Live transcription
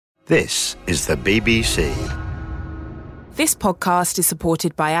This is the BBC. This podcast is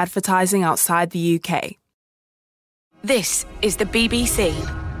supported by advertising outside the UK. This is the BBC.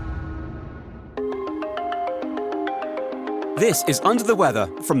 This is Under the Weather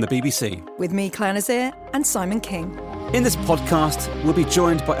from the BBC. With me, Clare Nazir, and Simon King. In this podcast, we'll be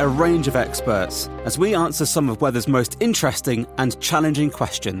joined by a range of experts as we answer some of weather's most interesting and challenging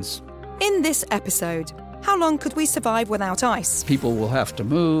questions. In this episode, how long could we survive without ice? People will have to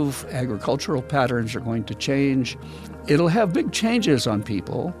move, agricultural patterns are going to change. It'll have big changes on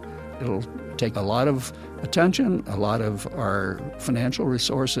people. It'll take a lot of attention, a lot of our financial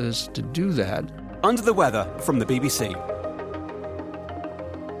resources to do that. Under the Weather from the BBC.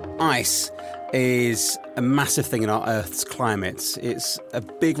 Ice is a massive thing in our Earth's climate. It's a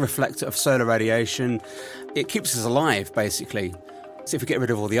big reflector of solar radiation. It keeps us alive, basically. So if we get rid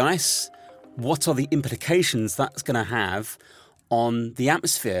of all the ice, what are the implications that's going to have on the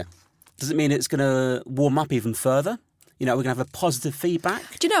atmosphere? Does it mean it's going to warm up even further? You know, we're going to have a positive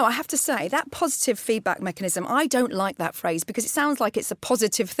feedback? Do you know, I have to say, that positive feedback mechanism, I don't like that phrase because it sounds like it's a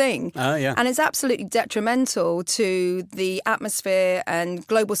positive thing. Oh, yeah. And it's absolutely detrimental to the atmosphere and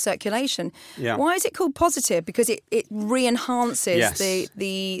global circulation. Yeah. Why is it called positive? Because it re-enhances Yes.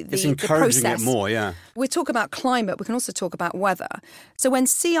 the It's encouraging process. it more, yeah. We talk about climate, we can also talk about weather. So when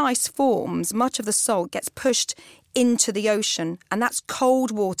sea ice forms, much of the salt gets pushed into the ocean, and that's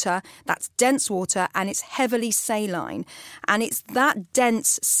cold water, that's dense water, and it's heavily saline. And it's that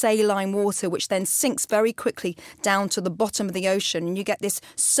dense saline water which then sinks very quickly down to the bottom of the ocean, and you get this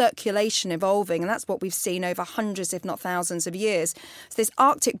circulation evolving, and that's what we've seen over hundreds, if not thousands of years. So this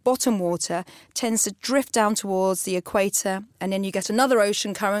Arctic bottom water tends to drift down towards the equator, and then you get another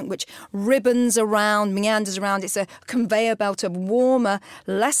ocean current which ribbons around, meanders around. It's a conveyor belt of warmer,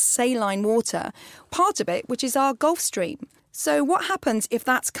 less saline water, part of it which is our Gulf Stream. So what happens if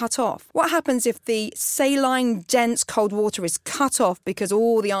that's cut off? What happens if the saline, dense, cold water is cut off because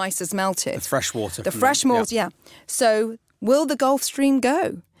all the ice has melted? The fresh water. The fresh water, yeah. So will the Gulf Stream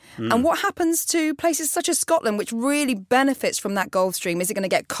go? And what happens to places such as Scotland, which really benefits from that Gulf Stream? Is it going to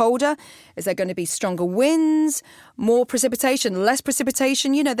get colder? Is there going to be stronger winds, more precipitation, less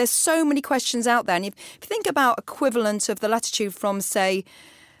precipitation? You know, there's so many questions out there. And if you think about equivalent of the latitude from, say,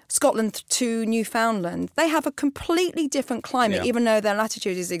 Scotland to Newfoundland, they have a completely different climate, even though their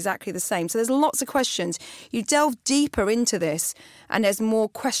latitude is exactly the same. So there's lots of questions. You delve deeper into this, and there's more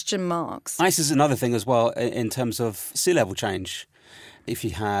question marks. Ice is another thing as well in terms of sea level change. If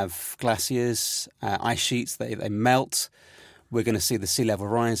you have glaciers, ice sheets, they melt, we're going to see the sea level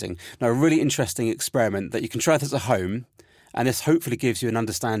rising. Now, a really interesting experiment that you can try this at home, and this hopefully gives you an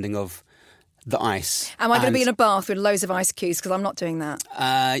understanding of the ice. Am I going to be in a bath with loads of ice cubes? Because I'm not doing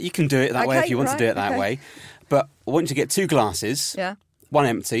that. You can do it that way if you want to do it that way. But I want you to get two glasses, one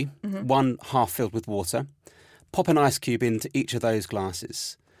empty, one half filled with water. Pop an ice cube into each of those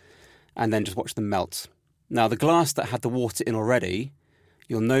glasses and then just watch them melt. Now, the glass that had the water in already,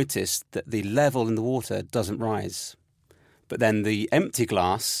 you'll notice that the level in the water doesn't rise. But then the empty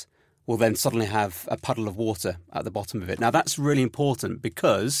glass will then suddenly have a puddle of water at the bottom of it. Now, that's really important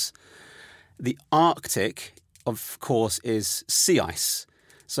because the Arctic, of course, is sea ice.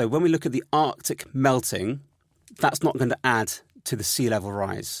 So when we look at the Arctic melting, that's not going to add to the sea level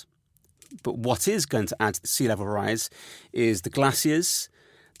rise. But what is going to add to the sea level rise is the glaciers,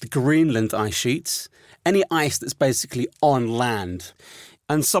 the Greenland ice sheets, any ice that's basically on land.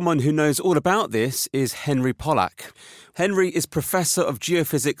 And someone who knows all about this is Henry Pollack. Henry is Professor of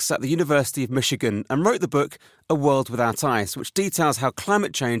Geophysics at the University of Michigan and wrote the book A World Without Ice, which details how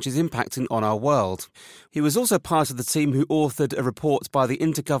climate change is impacting on our world. He was also part of the team who authored a report by the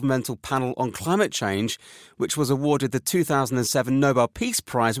Intergovernmental Panel on Climate Change, which was awarded the 2007 Nobel Peace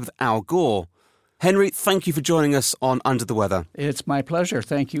Prize with Al Gore. Henry, thank you for joining us on Under the Weather. It's my pleasure.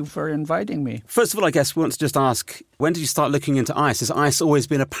 Thank you for inviting me. First of all, I guess we want to just ask, when did you start looking into ice? Has ice always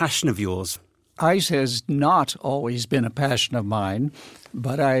been a passion of yours? Ice has not always been a passion of mine,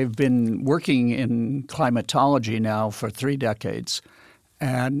 but I've been working in climatology now for 3 decades.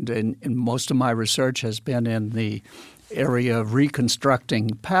 And in most of my research has been in the area of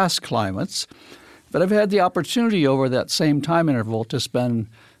reconstructing past climates. But I've had the opportunity over that same time interval to spend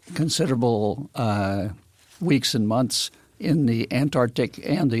considerable weeks and months in the Antarctic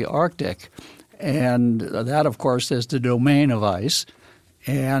and the Arctic. And that, of course, is the domain of ice.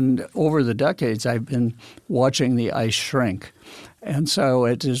 And over the decades, I've been watching the ice shrink. And so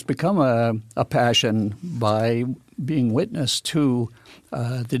it has become a passion by being witness to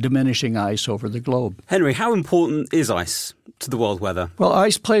the diminishing ice over the globe. Henry, how important is ice to the world weather? Well,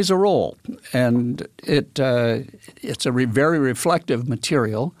 ice plays a role, and it's a very reflective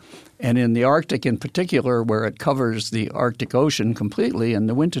material. And in the Arctic in particular, where it covers the Arctic Ocean completely in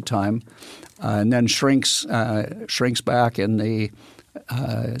the wintertime and then shrinks back in the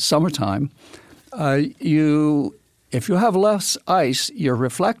summertime, if you have less ice, you're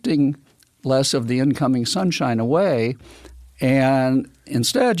reflecting less of the incoming sunshine away, and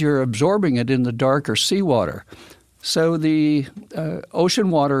instead you're absorbing it in the darker seawater. So the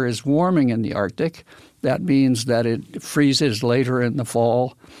ocean water is warming in the Arctic. That means that it freezes later in the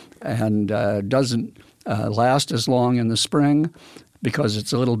fall and doesn't last as long in the spring because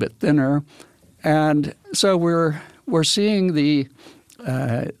it's a little bit thinner. And so we're seeing the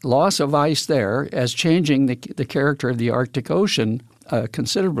loss of ice there as changing the character of the Arctic Ocean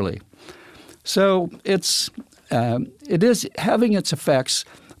considerably. So it is having its effects,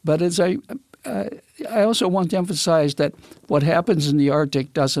 but as I also want to emphasize that what happens in the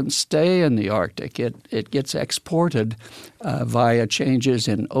Arctic doesn't stay in the Arctic. It gets exported via changes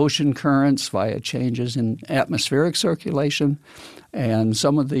in ocean currents, via changes in atmospheric circulation, and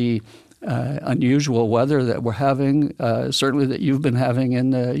some of the unusual weather that we're having, certainly that you've been having in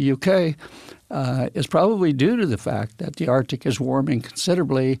the UK, is probably due to the fact that the Arctic is warming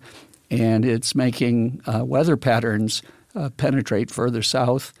considerably, and it's making weather patterns penetrate further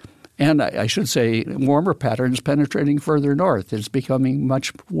south. And I should say warmer patterns penetrating further north. It's becoming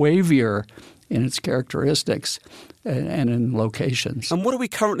much wavier in its characteristics and in locations. And what are we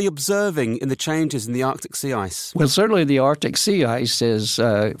currently observing in the changes in the Arctic sea ice? Well, certainly the Arctic sea ice is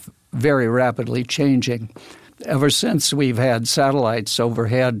very rapidly changing. Ever since we've had satellites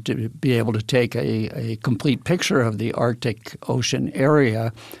overhead to be able to take a complete picture of the Arctic Ocean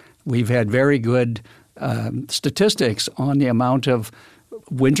area, we've had very good statistics on the amount of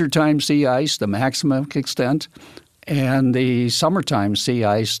wintertime sea ice, the maximum extent, and the summertime sea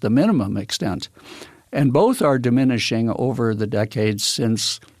ice, the minimum extent. And both are diminishing over the decades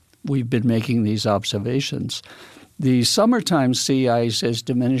since we've been making these observations. The summertime sea ice is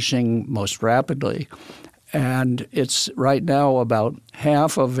diminishing most rapidly, and it's right now about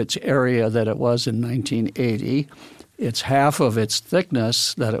half of its area that it was in 1980. It's half of its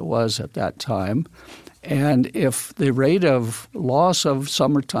thickness that it was at that time. And if the rate of loss of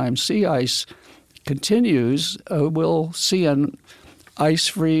summertime sea ice continues, we'll see an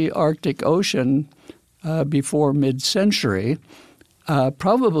ice-free Arctic Ocean before mid-century,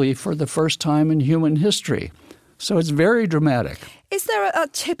 probably for the first time in human history. So it's very dramatic. Is there a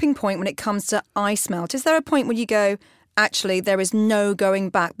tipping point when it comes to ice melt? Is there a point when you go, actually, there is no going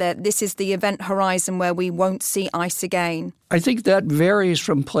back there? This is the event horizon where we won't see ice again? I think that varies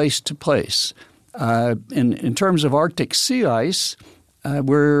from place to place. In terms of Arctic sea ice,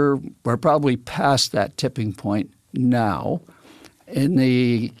 we're probably past that tipping point now. In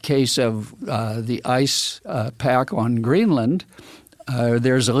the case of the ice pack on Greenland,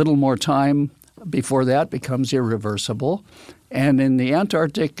 there's a little more time before that becomes irreversible. And in the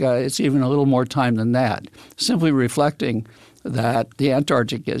Antarctic, it's even a little more time than that, simply reflecting that the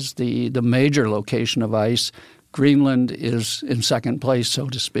Antarctic is the major location of ice. Greenland is in second place, so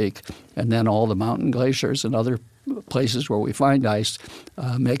to speak, and then all the mountain glaciers and other places where we find ice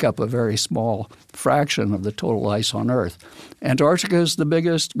make up a very small fraction of the total ice on Earth. Antarctica is the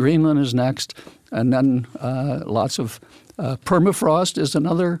biggest, Greenland is next, and then lots of permafrost is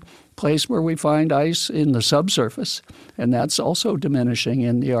another place where we find ice in the subsurface, and that's also diminishing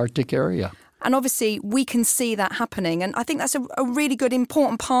in the Arctic area. And obviously, we can see that happening. And I think that's a really good,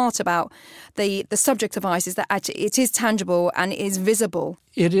 important part about the subject of ice is that it is tangible and it is visible.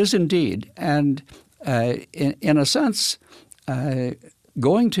 It is indeed. And in a sense,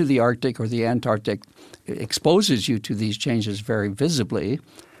 going to the Arctic or the Antarctic exposes you to these changes very visibly.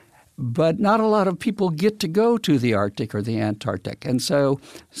 But not a lot of people get to go to the Arctic or the Antarctic. And so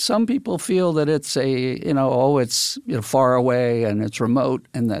some people feel that it's it's far away and it's remote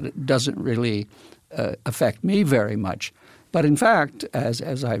and that it doesn't really affect me very much. But in fact,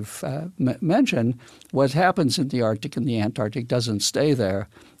 as I've mentioned, what happens in the Arctic and the Antarctic doesn't stay there,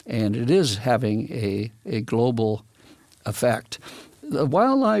 and it is having a global effect. The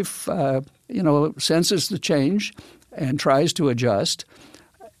wildlife, senses the change and tries to adjust.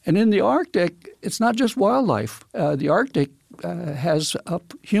 And in the Arctic, it's not just wildlife. The Arctic has a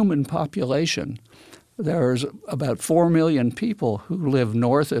human population. There's about 4 million people who live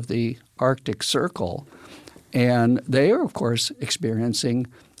north of the Arctic Circle, and they are, of course, experiencing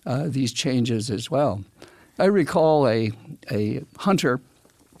these changes as well. I recall a hunter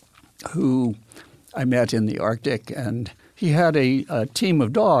who I met in the Arctic, and he had a team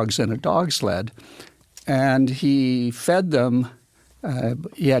of dogs and a dog sled. and he fed them.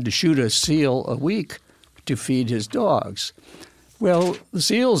 He had to shoot a seal a week to feed his dogs. Well, the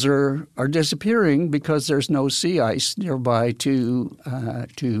seals are disappearing because there's no sea ice nearby to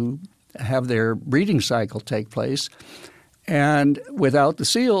have their breeding cycle take place. And without the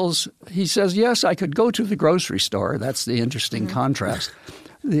seals, he says, yes, I could go to the grocery store. That's the interesting contrast.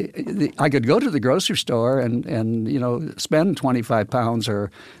 I could go to the grocery store and spend 25 pounds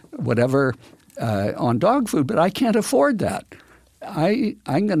or whatever on dog food, but I can't afford that.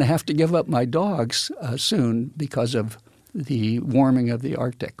 I'm going to have to give up my dogs soon because of the warming of the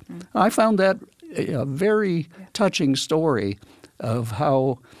Arctic. I found that a very touching story of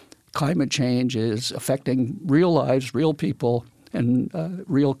how climate change is affecting real lives, real people, and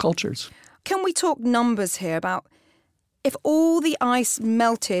real cultures. Can we talk numbers here about if all the ice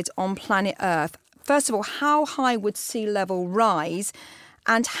melted on planet Earth? First of all, how high would sea level rise?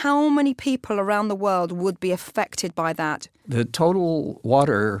 And how many people around the world would be affected by that? The total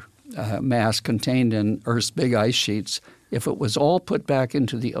water mass contained in Earth's big ice sheets, if it was all put back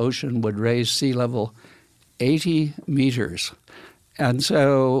into the ocean, would raise sea level 80 meters. And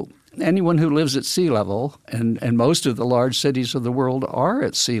so anyone who lives at sea level, and most of the large cities of the world are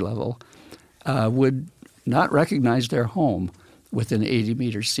at sea level, would not recognize their home with an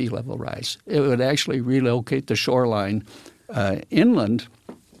 80-meter sea level rise. It would actually relocate the shoreline inland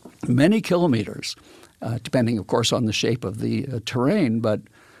many kilometers, depending, of course, on the shape of the terrain. But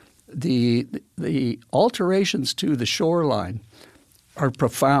the alterations to the shoreline are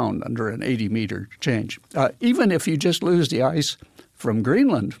profound under an 80-meter change. Even if you just lose the ice from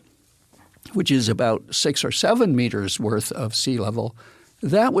Greenland, which is about 6 or 7 meters worth of sea level,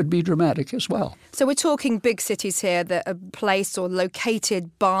 that would be dramatic as well. So we're talking big cities here that are placed or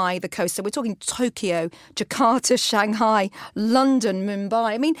located by the coast. So we're talking Tokyo, Jakarta, Shanghai, London,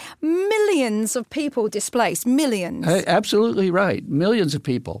 Mumbai. I mean, millions of people displaced, millions. Absolutely right, millions of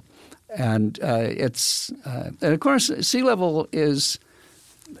people. And and of course, sea level is,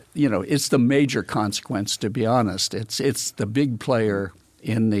 it's the major consequence, to be honest. It's the big player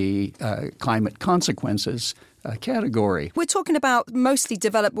in the climate consequences category. We're talking about mostly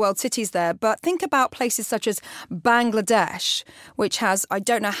developed world cities there, but think about places such as Bangladesh, which has I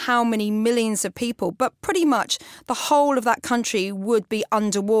don't know how many millions of people, but pretty much the whole of that country would be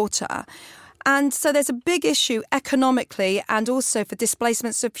underwater. And so there's a big issue economically and also for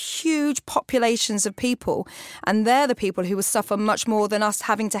displacements of huge populations of people. And they're the people who will suffer much more than us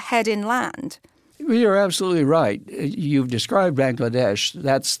having to head inland. You're absolutely right. You've described Bangladesh.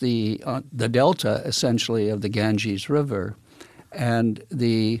 That's the delta, essentially, of the Ganges River. And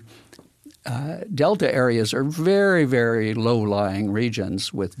the delta areas are very, very low-lying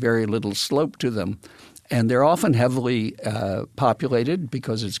regions with very little slope to them. And they're often heavily populated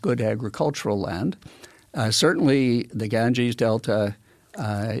because it's good agricultural land. Certainly, the Ganges Delta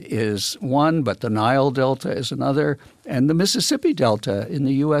is one, but the Nile Delta is another. And the Mississippi Delta in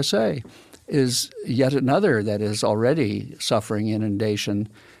the USA is yet another that is already suffering inundation.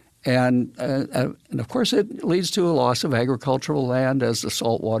 And of course, it leads to a loss of agricultural land as the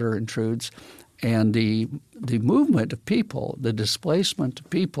salt water intrudes. And the movement of people, the displacement of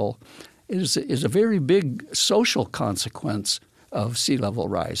people, is a very big social consequence of sea level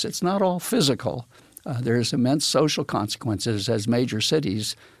rise. It's not all physical. There's immense social consequences as major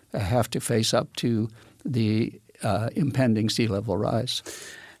cities have to face up to the impending sea level rise.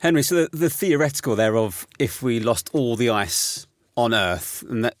 Henry, so the theoretical there of if we lost all the ice on Earth,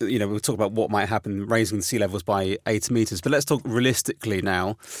 and that, we'll talk about what might happen raising the sea levels by 8 metres, but let's talk realistically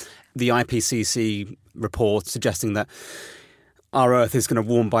now. The IPCC report suggesting that our Earth is going to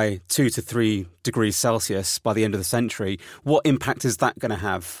warm by 2 to 3 degrees Celsius by the end of the century. What impact is that going to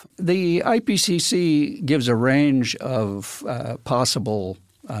have? The IPCC gives a range of possible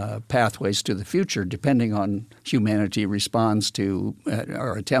pathways to the future, depending on humanity responds to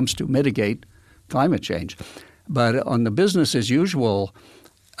or attempts to mitigate climate change. But on the business as usual,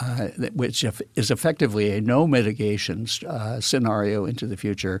 which is effectively a no mitigation scenario into the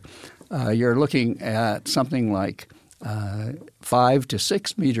future, you're looking at something like 5 to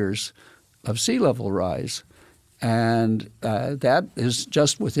 6 meters of sea level rise, and that is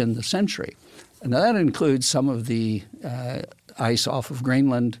just within the century. And that includes some of the ice off of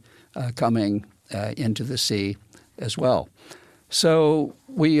Greenland coming into the sea as well. So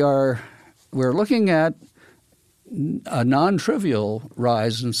we're looking at a non-trivial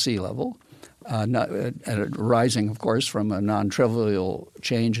rise in sea level, rising, of course, from a non-trivial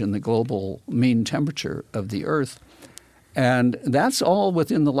change in the global mean temperature of the Earth. And that's all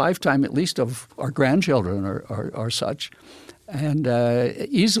within the lifetime, at least of our grandchildren or such. and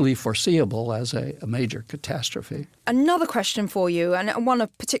easily foreseeable as a major catastrophe. Another question for you, and one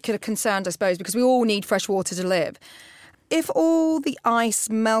of particular concern, I suppose, because we all need fresh water to live. If all the ice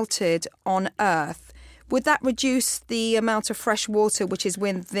melted on Earth, would that reduce the amount of fresh water which is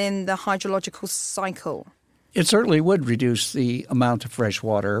within the hydrological cycle? It certainly would reduce the amount of fresh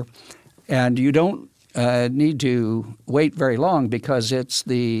water, and you don't need to wait very long because it's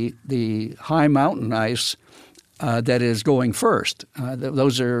the high mountain ice that is going first.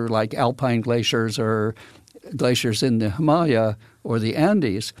 Those are like alpine glaciers or glaciers in the Himalaya or the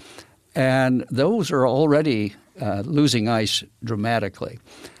Andes, and those are already losing ice dramatically.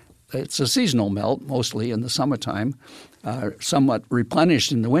 It's a seasonal melt, mostly in the summertime, somewhat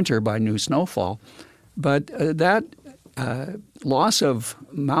replenished in the winter by new snowfall. But that loss of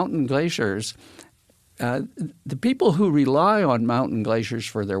mountain glaciers, the people who rely on mountain glaciers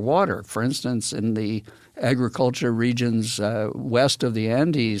for their water, for instance, in the agriculture regions west of the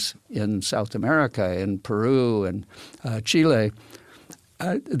Andes in South America, in Peru and Chile,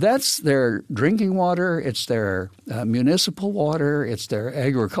 that's their drinking water, it's their municipal water, it's their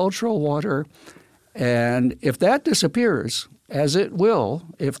agricultural water. And if that disappears, as it will,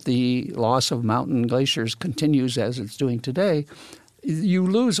 if the loss of mountain glaciers continues as it's doing today, you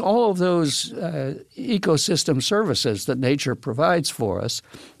lose all of those ecosystem services that nature provides for us.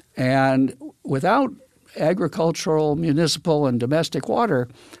 And without agricultural, municipal, and domestic water,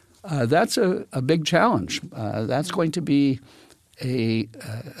 that's a big challenge. That's going to be a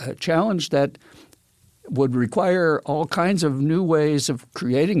challenge that would require all kinds of new ways of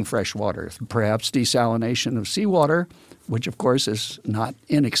creating fresh water, perhaps desalination of seawater, which of course is not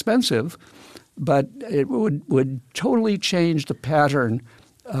inexpensive, but it would totally change the pattern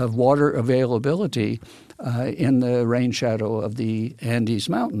of water availability in the rain shadow of the Andes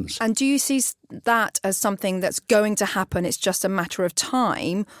Mountains. And do you see that as something that's going to happen, it's just a matter of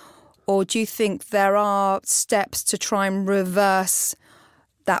time, or do you think there are steps to try and reverse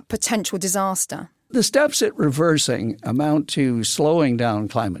that potential disaster? The steps at reversing amount to slowing down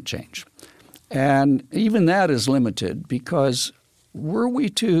climate change. And even that is limited because were we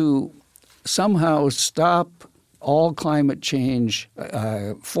to somehow stop all climate change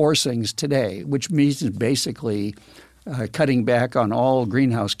forcings today, which means basically cutting back on all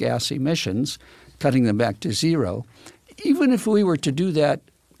greenhouse gas emissions, cutting them back to zero, even if we were to do that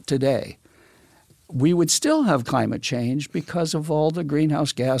today, we would still have climate change because of all the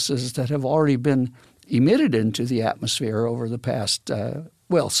greenhouse gases that have already been emitted into the atmosphere over the past,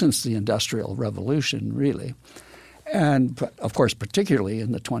 since the Industrial Revolution, really. And, of course, particularly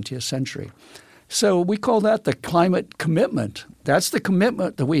in the 20th century. So we call that the climate commitment. That's the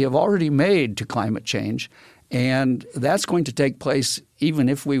commitment that we have already made to climate change, and that's going to take place even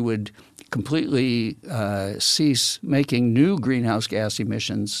if we would completely cease making new greenhouse gas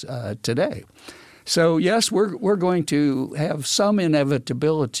emissions today. So, yes, we're going to have some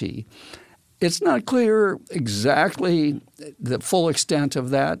inevitability. It's not clear exactly the full extent of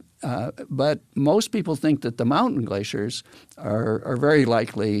that, but most people think that the mountain glaciers are very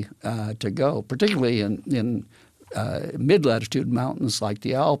likely to go, particularly in mid-latitude mountains like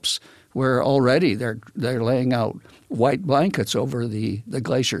the Alps, where already they're laying out white blankets over the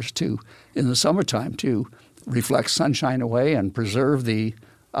glaciers in the summertime to reflect sunshine away and preserve the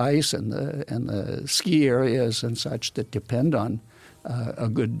ice and the ski areas and such that depend on a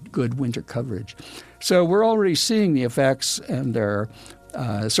good winter coverage. So we're already seeing the effects, and they're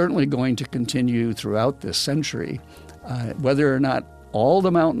certainly going to continue throughout this century. Whether or not all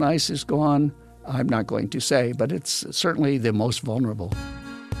the mountain ice is gone, I'm not going to say, but it's certainly the most vulnerable.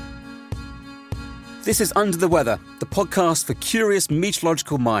 This is Under the Weather, the podcast for curious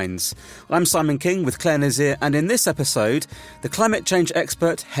meteorological minds. I'm Simon King with Claire Nazir, and in this episode, the climate change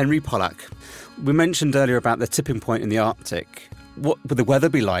expert Henry Pollack. We mentioned earlier about the tipping point in the Arctic. What would the weather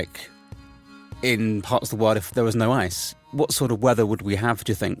be like in parts of the world if there was no ice? What sort of weather would we have,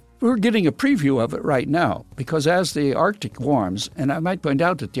 do you think? We're getting a preview of it right now because as the Arctic warms, and I might point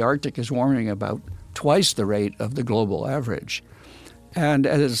out that the Arctic is warming about twice the rate of the global average. And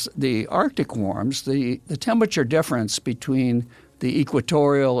as the Arctic warms, the temperature difference between the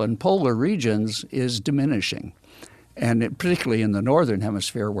equatorial and polar regions is diminishing, and particularly in the northern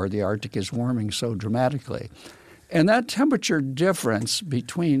hemisphere where the Arctic is warming so dramatically. And that temperature difference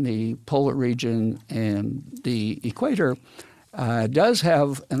between the polar region and the equator does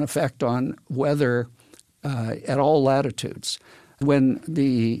have an effect on weather at all latitudes. When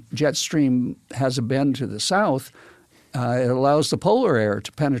the jet stream has a bend to the south, it allows the polar air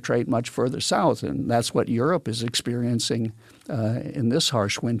to penetrate much further south, and that's what Europe is experiencing in this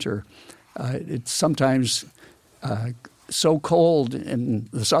harsh winter. It's sometimes so cold in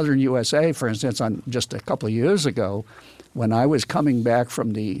the southern USA, for instance, on just a couple of years ago, when I was coming back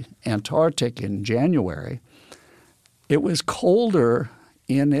from the Antarctic in January, it was colder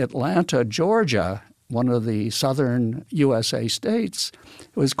in Atlanta, Georgia, one of the southern USA states.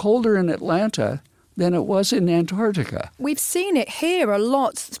 It was colder in Atlanta than it was in Antarctica. We've seen it here a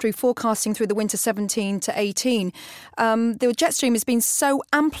lot through forecasting through the winter 17 to 18. The jet stream has been so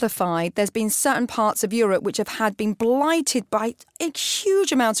amplified. There's been certain parts of Europe which have been blighted by a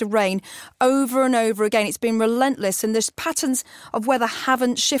huge amount of rain over and over again. It's been relentless, and the patterns of weather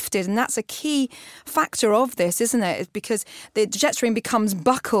haven't shifted, and that's a key factor of this, isn't it? It's because the jet stream becomes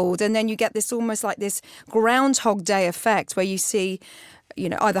buckled, and then you get this almost like this Groundhog Day effect where you see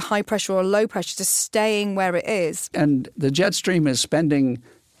either high pressure or low pressure just staying where it is. And the jet stream is spending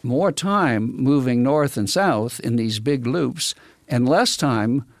more time moving north and south in these big loops and less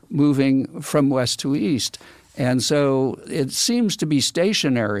time moving from west to east. And so it seems to be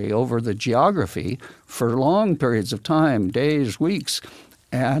stationary over the geography for long periods of time, days, weeks.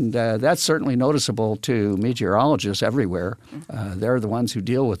 And that's certainly noticeable to meteorologists everywhere. They're the ones who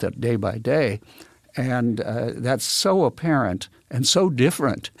deal with it day by day. And that's so apparent and so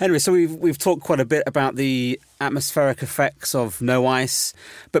different. Henry, so we've talked quite a bit about the atmospheric effects of no ice.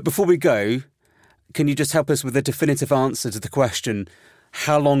 But before we go, can you just help us with a definitive answer to the question,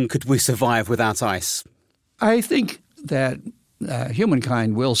 how long could we survive without ice? I think that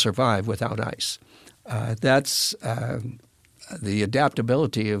humankind will survive without ice. That's the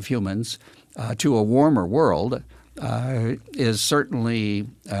adaptability of humans to a warmer world. Is certainly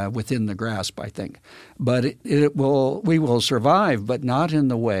within the grasp, I think. But we will survive, but not in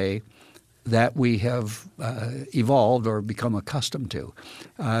the way that we have evolved or become accustomed to.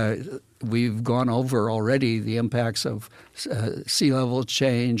 We've gone over already the impacts of sea level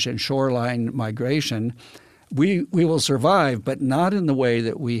change and shoreline migration. We will survive, but not in the way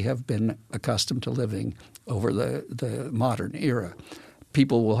that we have been accustomed to living over the modern era.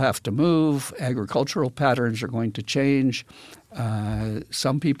 People will have to move. Agricultural patterns are going to change.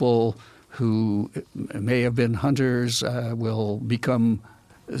 Some people who may have been hunters will become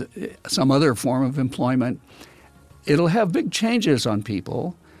some other form of employment. It'll have big changes on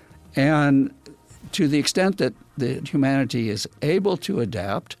people. And to the extent that humanity is able to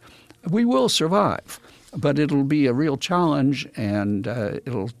adapt, we will survive. But it'll be a real challenge, and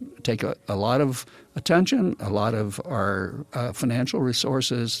it'll take a lot of attention, a lot of our financial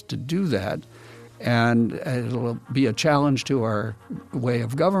resources to do that. And it'll be a challenge to our way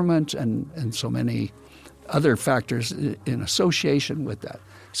of government and so many other factors in association with that.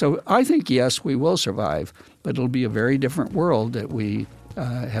 So I think, yes, we will survive, but it'll be a very different world that we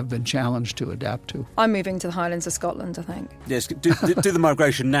have been challenged to adapt to. I'm moving to the Highlands of Scotland, I think. Yes, do the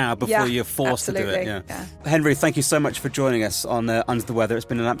migration now before you're forced absolutely. To do it. Yeah. Henry, thank you so much for joining us on Under the Weather. It's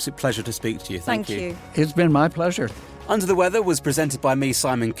been an absolute pleasure to speak to you. Thank you. It's been my pleasure. Under the Weather was presented by me,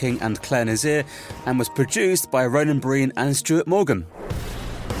 Simon King, and Claire Nazir, and was produced by Ronan Breen and Stuart Morgan.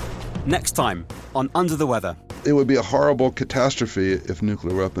 Next time on Under the Weather. It would be a horrible catastrophe if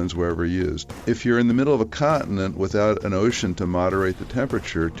nuclear weapons were ever used. If you're in the middle of a continent without an ocean to moderate the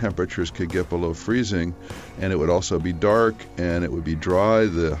temperature, temperatures could get below freezing, and it would also be dark, and it would be dry.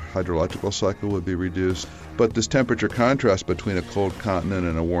 The hydrological cycle would be reduced. But this temperature contrast between a cold continent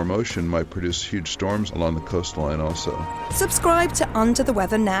and a warm ocean might produce huge storms along the coastline also. Subscribe to Under the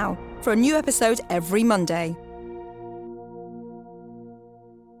Weather now for a new episode every Monday.